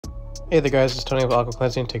Hey there guys, it's Tony with Aqua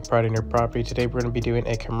Cleansing. Take pride in your property. Today we're going to be doing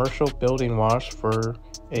a commercial building wash for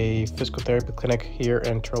a physical therapy clinic here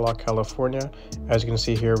in Turlock, California. As you can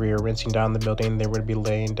see here, we are rinsing down the building. Then we're going to be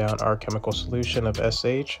laying down our chemical solution of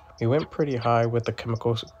SH. We went pretty high with the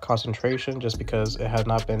chemical concentration just because it had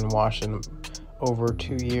not been washed in over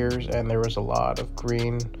 2 years and there was a lot of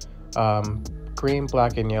green,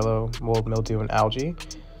 black, and yellow mold, mildew, and algae.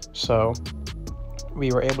 So we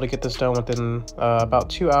were able to get this done within about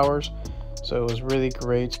 2 hours. So it was really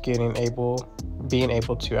great being able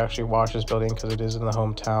to actually wash this building because it is in the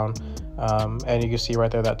hometown. And you can see right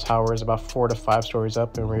there that tower is about 4 to 5 stories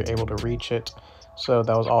up and we were able to reach it. So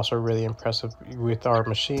that was also really impressive with our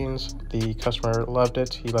machines. The customer loved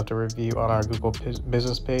it. He left a review on our Google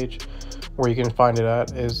business page. Where you can find it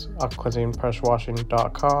at is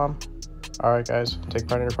aquacleansingpresswashing.com. All right guys, take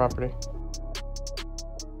pride in your property.